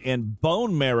patient and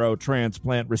bone marrow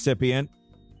transplant recipient.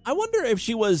 I wonder if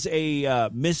she was a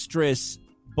mistress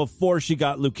before she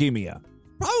got leukemia.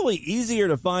 Probably easier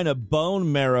to find a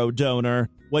bone marrow donor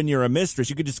when you're a mistress.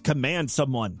 You could just command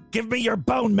someone, give me your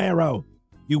bone marrow,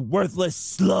 you worthless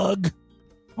slug.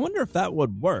 I wonder if that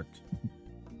would work.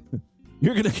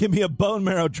 You're going to give me a bone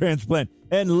marrow transplant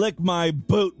and lick my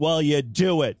boot while you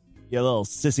do it, you little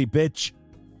sissy bitch.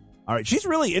 All right, she's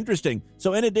really interesting.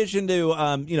 So in addition to,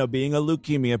 being a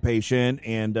leukemia patient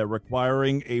and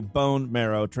requiring a bone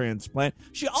marrow transplant,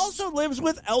 she also lives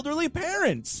with elderly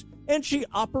parents, and she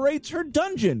operates her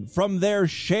dungeon from their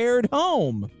shared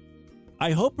home.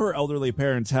 I hope her elderly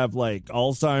parents have,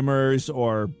 Alzheimer's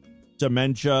or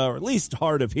dementia, or at least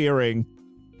hard of hearing.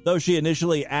 Though she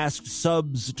initially asked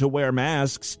subs to wear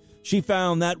masks, she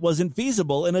found that wasn't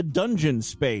feasible in a dungeon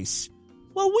space.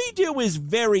 What we do is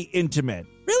very intimate.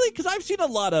 Really? Because I've seen a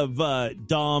lot of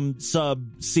Dom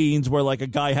sub scenes where, a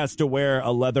guy has to wear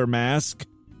a leather mask.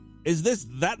 Is this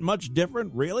that much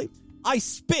different? Really? I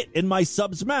spit in my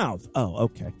sub's mouth. Oh,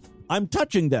 okay. I'm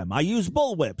touching them. I use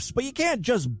bullwhips, but you can't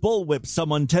just bullwhip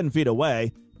someone 10 feet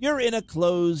away. You're in a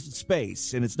closed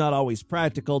space, and it's not always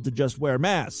practical to just wear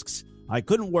masks. I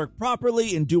couldn't work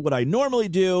properly and do what I normally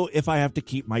do if I have to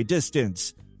keep my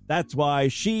distance. That's why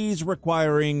she's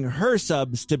requiring her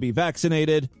subs to be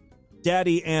vaccinated.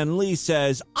 Daddy Ann Lee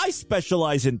says, I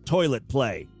specialize in toilet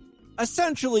play.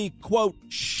 Essentially, quote,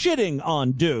 shitting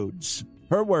on dudes.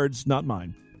 Her words, not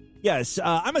mine. Yes,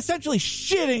 I'm essentially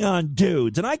shitting on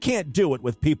dudes, and I can't do it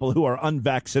with people who are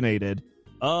unvaccinated.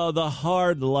 Oh, the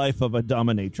hard life of a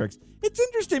dominatrix. It's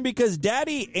interesting because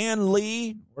Daddy Ann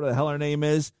Lee, whatever the hell her name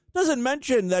is, doesn't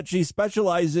mention that she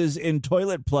specializes in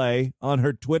toilet play on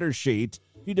her Twitter sheet.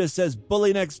 She just says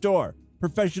bully next door,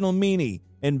 professional meanie,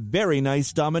 and very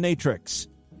nice dominatrix.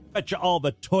 Bet you all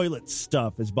the toilet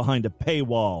stuff is behind a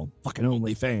paywall. Fucking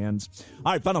OnlyFans.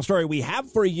 All right, final story we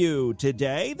have for you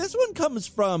today. This one comes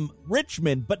from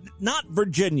Richmond, but not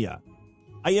Virginia.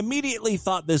 I immediately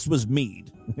thought this was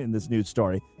Meade in this news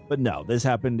story, but no, this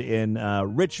happened in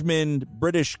Richmond,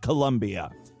 British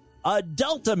Columbia. A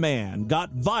Delta man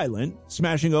got violent,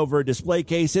 smashing over display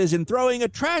cases and throwing a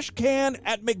trash can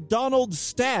at McDonald's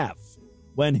staff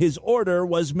when his order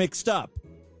was mixed up.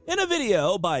 In a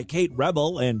video by Kate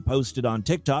Rebel and posted on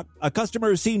TikTok, a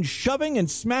customer is seen shoving and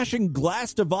smashing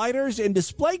glass dividers in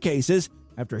display cases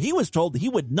after he was told he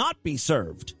would not be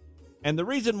served. And the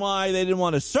reason why they didn't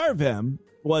want to serve him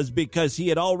was because he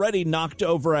had already knocked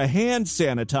over a hand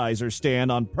sanitizer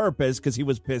stand on purpose because he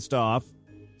was pissed off.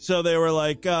 So they were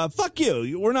like, fuck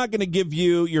you. We're not going to give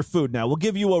you your food now. We'll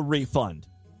give you a refund.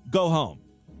 Go home.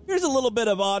 Here's a little bit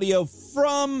of audio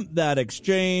from that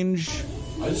exchange.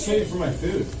 I just paid for my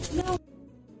food. No.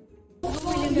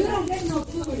 You don't get no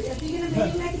food. If you're gonna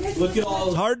make like this, look at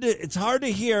all. It's hard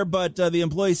to hear, but the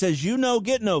employee says,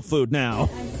 get no food now.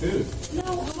 Food.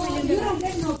 No, you don't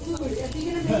get no food. If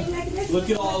you're gonna make like this, look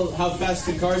at all how fast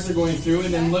the cars are going through,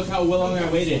 and then look how long I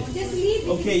waited. Just leave it.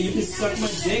 Okay, you can suck my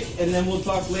dick, and then we'll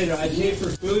talk later. I paid for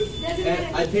food.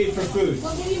 And I paid for food.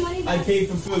 We'll give you money back. I paid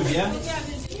for food. Yeah.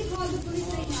 You call the police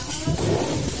right now.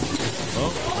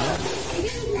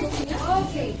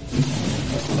 Okay.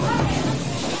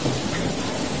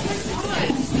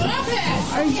 Stop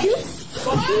it! Are you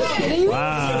kidding me?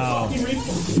 Wow.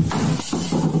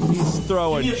 He's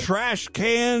throwing trash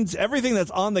cans. Everything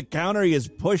that's on the counter he has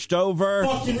pushed over.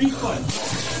 Fucking refund.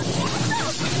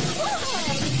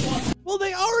 Well,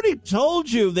 they already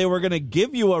told you they were going to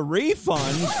give you a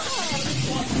refund.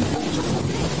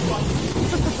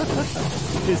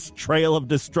 This trail of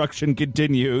destruction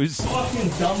continues. Fucking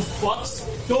dumb fucks.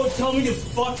 Don't tell me to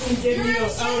fucking get me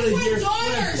out of here.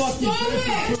 Fucking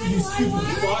food, you stupid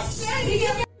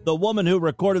fucks. The woman who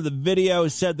recorded the video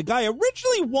said the guy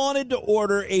originally wanted to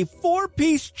order a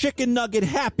 4-piece chicken nugget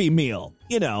Happy Meal.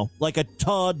 You know, like a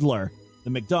toddler. The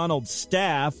McDonald's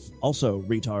staff, also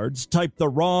retards, typed the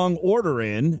wrong order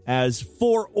in as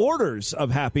 4 orders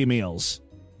of Happy Meals.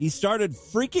 He started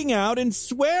freaking out and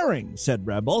swearing, said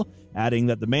Rebel, adding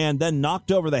that the man then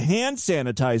knocked over the hand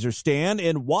sanitizer stand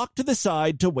and walked to the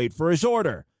side to wait for his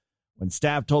order. When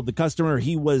staff told the customer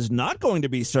he was not going to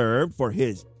be served for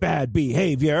his bad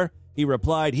behavior, he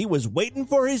replied he was waiting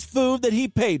for his food that he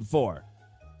paid for.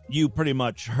 You pretty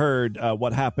much heard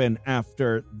what happened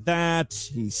after that.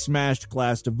 He smashed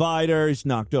glass dividers,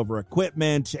 knocked over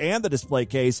equipment and the display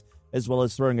case, as well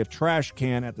as throwing a trash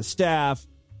can at the staff.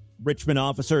 Richmond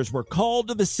officers were called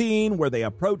to the scene where they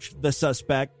approached the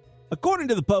suspect. According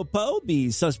to the Popo,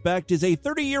 the suspect is a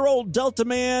 30-year-old Delta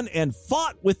man and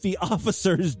fought with the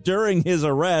officers during his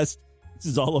arrest. This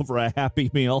is all over a Happy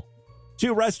Meal.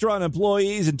 2 restaurant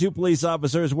employees and 2 police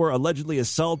officers were allegedly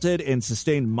assaulted and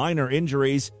sustained minor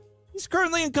injuries. He's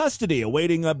currently in custody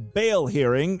awaiting a bail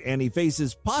hearing, and he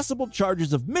faces possible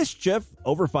charges of mischief,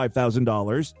 over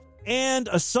 $5,000, and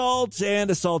assault and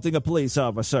assaulting a police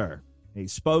officer. A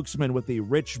spokesman with the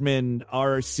Richmond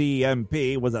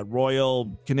RCMP, was that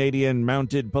Royal Canadian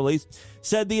Mounted Police,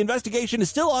 said the investigation is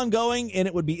still ongoing and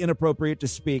it would be inappropriate to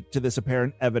speak to this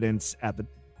apparent evidence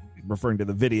referring to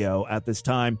the video at this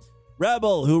time.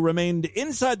 Rebel, who remained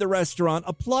inside the restaurant,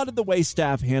 applauded the way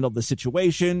staff handled the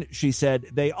situation. She said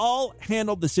they all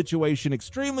handled the situation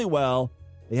extremely well.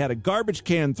 They had a garbage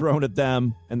can thrown at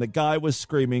them and the guy was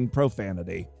screaming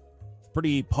profanity.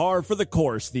 Pretty par for the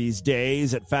course these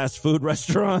days at fast food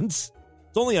restaurants.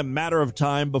 It's only a matter of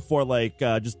time before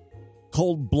just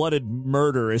cold-blooded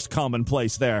murder is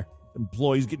commonplace there.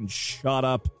 Employees getting shot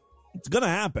up. It's gonna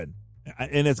happen,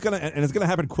 and it's gonna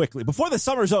happen quickly before the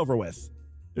summer's over with.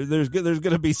 There's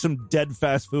gonna be some dead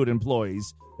fast food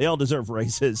employees. They all deserve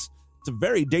raises. It's a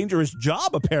very dangerous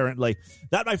job, apparently.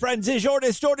 That, my friends, is your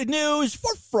Distorted News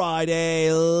for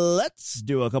Friday. Let's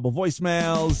do a couple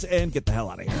voicemails and get the hell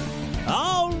out of here.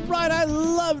 All right, I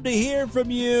love to hear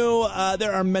from you.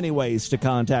 There are many ways to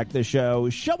contact the show.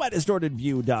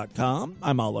 Show@distortedview.com.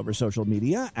 I'm all over social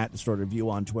media,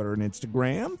 @DistortedView on Twitter and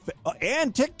Instagram.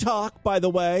 And TikTok, by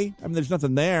the way. I mean, there's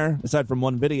nothing there aside from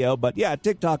one video. But yeah,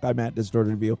 TikTok, I'm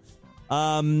 @DistortedView.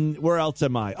 Where else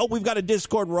am I? Oh, we've got a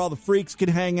Discord where all the freaks can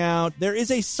hang out. There is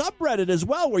a subreddit as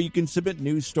well where you can submit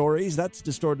news stories. That's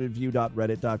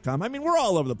distortedview.reddit.com. I mean, we're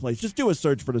all over the place. Just do a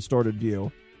search for Distorted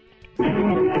View.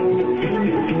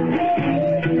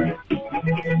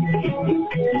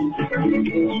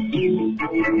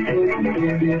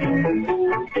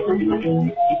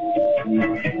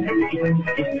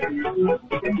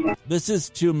 This is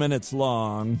 2 minutes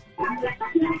long.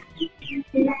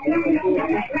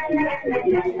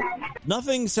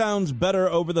 Nothing sounds better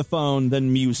over the phone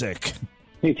than music.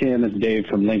 Hey, Tim, it's Dave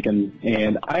from Lincoln,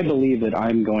 and I believe that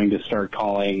I'm going to start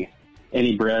calling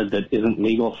any bread that isn't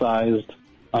legal-sized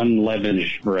unleavened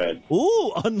bread.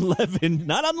 Ooh, unleavened.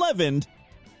 Not unleavened.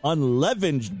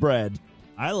 Unleavened bread.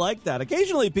 I like that.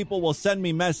 Occasionally, people will send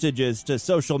me messages to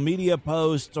social media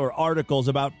posts or articles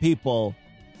about people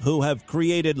who have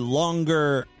created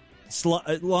longer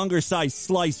size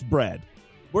sliced bread.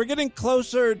 We're getting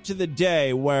closer to the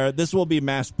day where this will be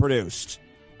mass-produced.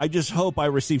 I just hope I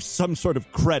receive some sort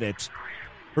of credit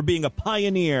for being a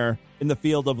pioneer in the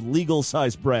field of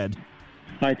legal-sized bread.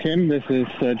 Hi, Tim. This is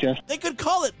Jeff. They could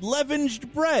call it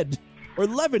leavened bread or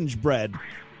leavened bread.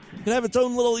 It could have its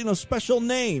own little, special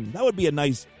name. That would be a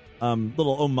nice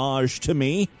little homage to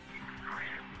me.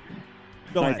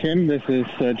 Go ahead. Tim. This is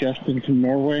Justin from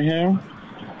Norway here.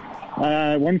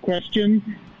 One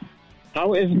question.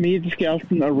 How is Mead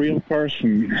Skelton a real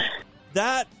person?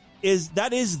 That is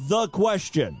the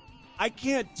question. I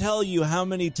can't tell you how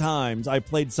many times I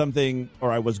played something,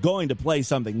 or I was going to play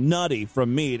something nutty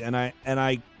from Mead, and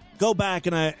I go back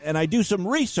and I do some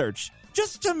research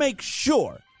just to make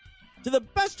sure, to the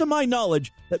best of my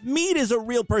knowledge, that Mead is a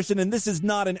real person and this is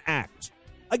not an act.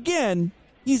 Again,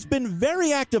 he's been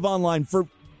very active online for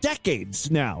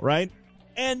decades now, right?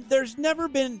 And there's never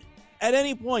been at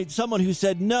any point someone who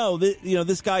said, no,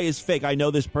 this guy is fake. I know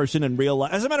this person in real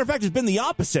life. As a matter of fact, it's been the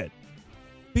opposite.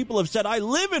 People have said, I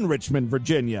live in Richmond,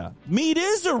 Virginia. Mead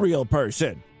is a real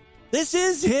person. This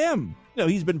is him.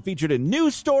 He's been featured in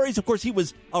news stories. Of course, he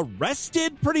was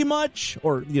arrested pretty much,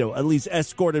 or, at least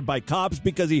escorted by cops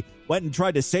because he went and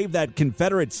tried to save that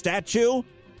Confederate statue.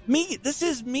 This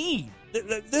is Mead.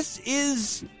 This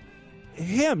is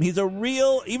him. He's a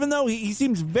real, even though he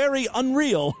seems very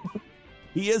unreal,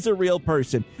 he is a real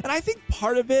person. And I think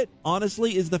part of it,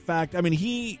 honestly, is the fact,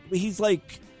 he's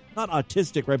like, not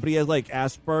autistic, right? But he has like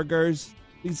Asperger's.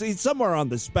 He's somewhere on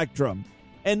the spectrum.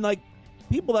 And like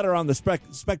people that are on the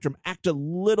spectrum act a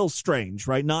little strange,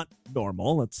 right? Not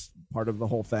normal. That's part of the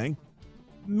whole thing.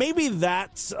 Maybe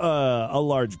that's a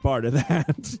large part of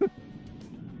that.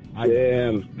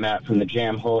 Damn, Matt from the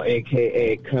Jam Hole,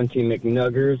 a.k.a. Cunty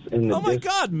McNuggers. In the my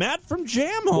God, Matt from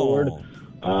Jam Hole.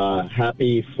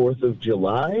 Happy 4th of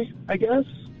July, I guess.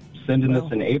 Sending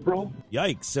this in April.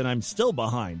 Yikes, and I'm still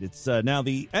behind. It's now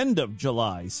the end of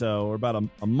July, so we're about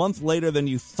a month later than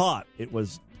you thought it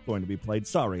was going to be played.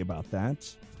 Sorry about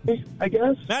that. I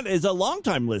guess. Matt is a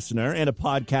longtime listener and a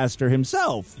podcaster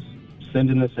himself.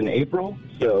 Sending this in April,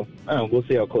 so we'll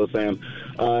see how close I am.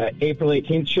 April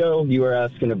 18th show, you were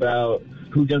asking about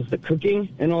who does the cooking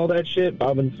and all that shit.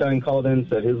 Bobenstein called in,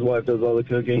 said his wife does all the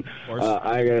cooking.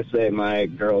 I gotta say, my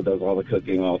girl does all the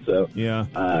cooking also.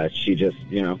 Yeah. She just,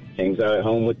 hangs out at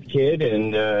home with the kid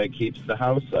and keeps the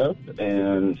house up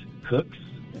and cooks,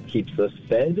 keeps us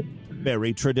fed.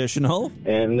 Very traditional.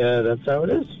 And that's how it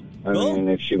is. I mean,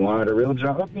 if she wanted a real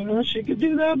job, she could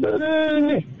do that, but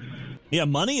hey. Yeah,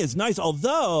 money is nice,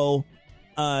 although,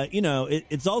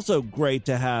 it's also great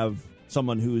to have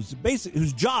someone whose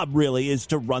job really is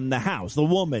to run the house. The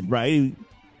woman, right? Who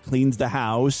cleans the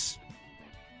house,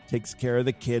 takes care of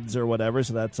the kids or whatever.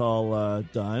 So that's all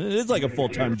done. It's like a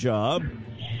full-time job.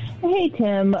 Hey,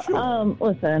 Tim.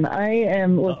 Listen, I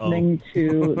am listening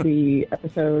to the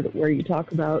episode where you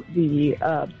talk about the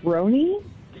brony.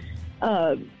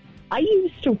 I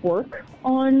used to work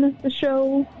on the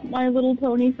show My Little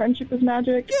Pony: Friendship is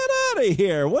Magic. Get out of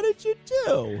here. What did you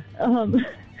do?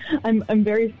 I'm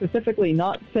very specifically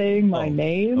not saying my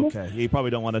name. Okay, you probably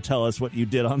don't want to tell us what you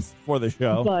did for the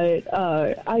show. But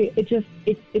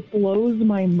it blows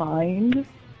my mind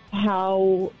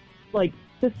how, like,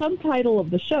 the subtitle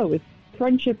of the show is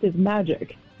Friendship is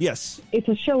Magic. Yes. It's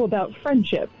a show about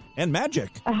friendship. And magic.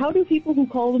 How do people who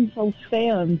call themselves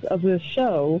fans of this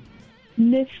show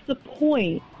miss the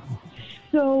point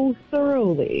so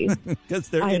thoroughly? Because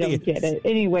they're idiots. I don't get it.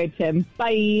 Anyway, Tim,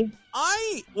 bye.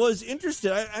 I was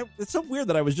interested. It's so weird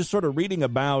that I was just sort of reading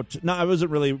about. No, I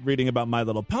wasn't really reading about My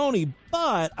Little Pony,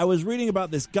 but I was reading about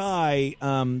this guy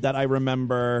that I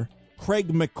remember, Craig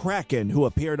McCracken, who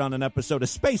appeared on an episode of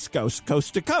Space Ghost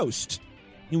Coast to Coast.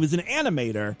 He was an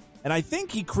animator, and I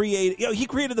think he created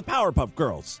the Powerpuff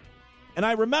Girls. And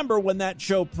I remember when that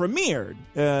show premiered,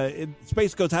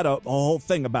 Space Ghost had a whole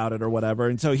thing about it or whatever.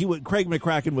 And so Craig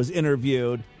McCracken was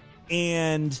interviewed,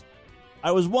 and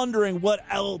I was wondering what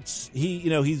else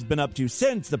he's been up to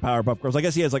since the Powerpuff Girls. I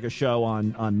guess he has like a show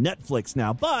on Netflix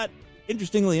now. But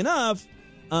interestingly enough,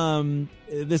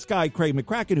 this guy, Craig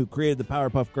McCracken, who created the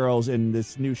Powerpuff Girls in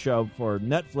this new show for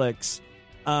Netflix,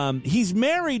 he's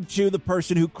married to the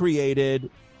person who created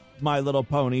My Little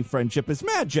Pony Friendship is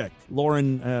Magic,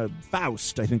 Lauren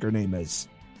Faust, I think her name is.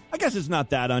 I guess it's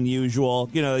not that unusual.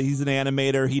 He's an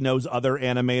animator. He knows other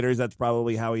animators. That's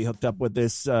probably how he hooked up with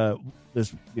this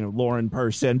Lauren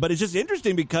person. But it's just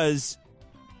interesting because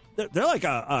they're like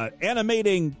a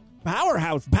animating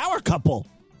powerhouse, power couple,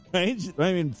 right?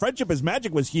 I mean, Friendship is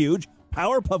Magic was huge.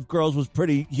 Powerpuff Girls was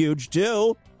pretty huge,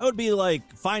 too. That would be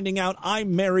like finding out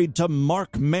I'm married to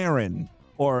Mark Maron.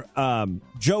 Or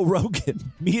Joe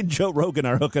Rogan. Me and Joe Rogan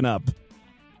are hooking up.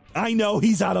 I know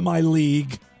he's out of my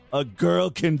league. A girl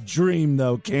can dream,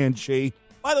 though, can't she?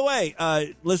 By the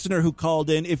way, listener who called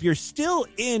in, if you're still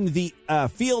in the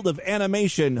field of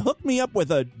animation, hook me up with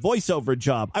a voiceover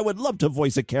job. I would love to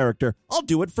voice a character. I'll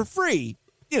do it for free.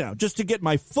 Just to get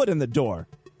my foot in the door.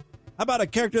 How about a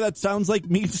character that sounds like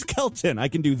Meat Skelton? I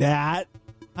can do that.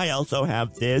 I also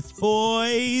have this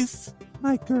voice.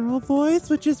 My girl voice,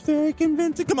 which is very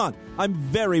convincing. Come on, I'm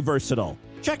very versatile.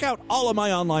 Check out all of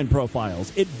my online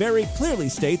profiles. It very clearly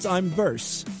states I'm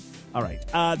verse. All right,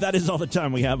 that is all the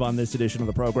time we have on this edition of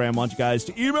the program. I want you guys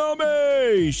to email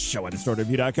me,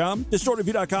 show@distortedview.com.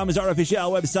 Distortedview.com is our official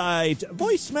website.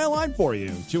 Voicemail line for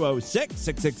you,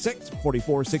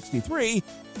 206-666-4463.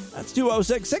 That's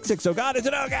 206-660. Oh, God, it's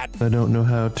an God. I don't know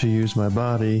how to use my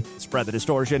body. Spread the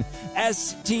distortion.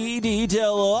 STD.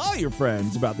 Tell all your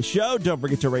friends about the show. Don't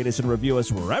forget to rate us and review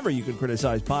us wherever you can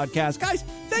criticize podcasts. Guys,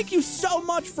 thank you so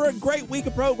much for a great week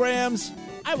of programs.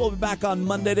 I will be back on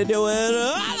Monday to do it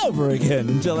all over again.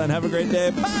 Until then, have a great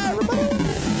day. Bye, everybody. Bye.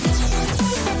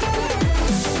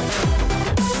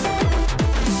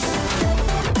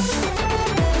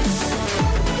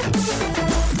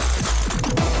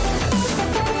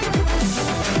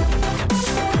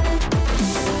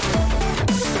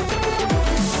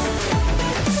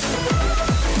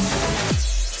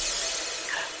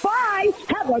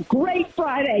 Have a great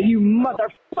Friday, you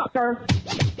motherfucker.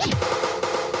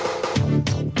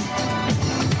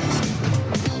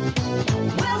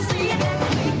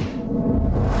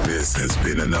 This has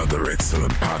been another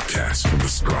excellent podcast from the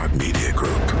Scribe Media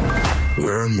Group.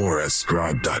 Learn more at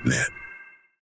scribe.net.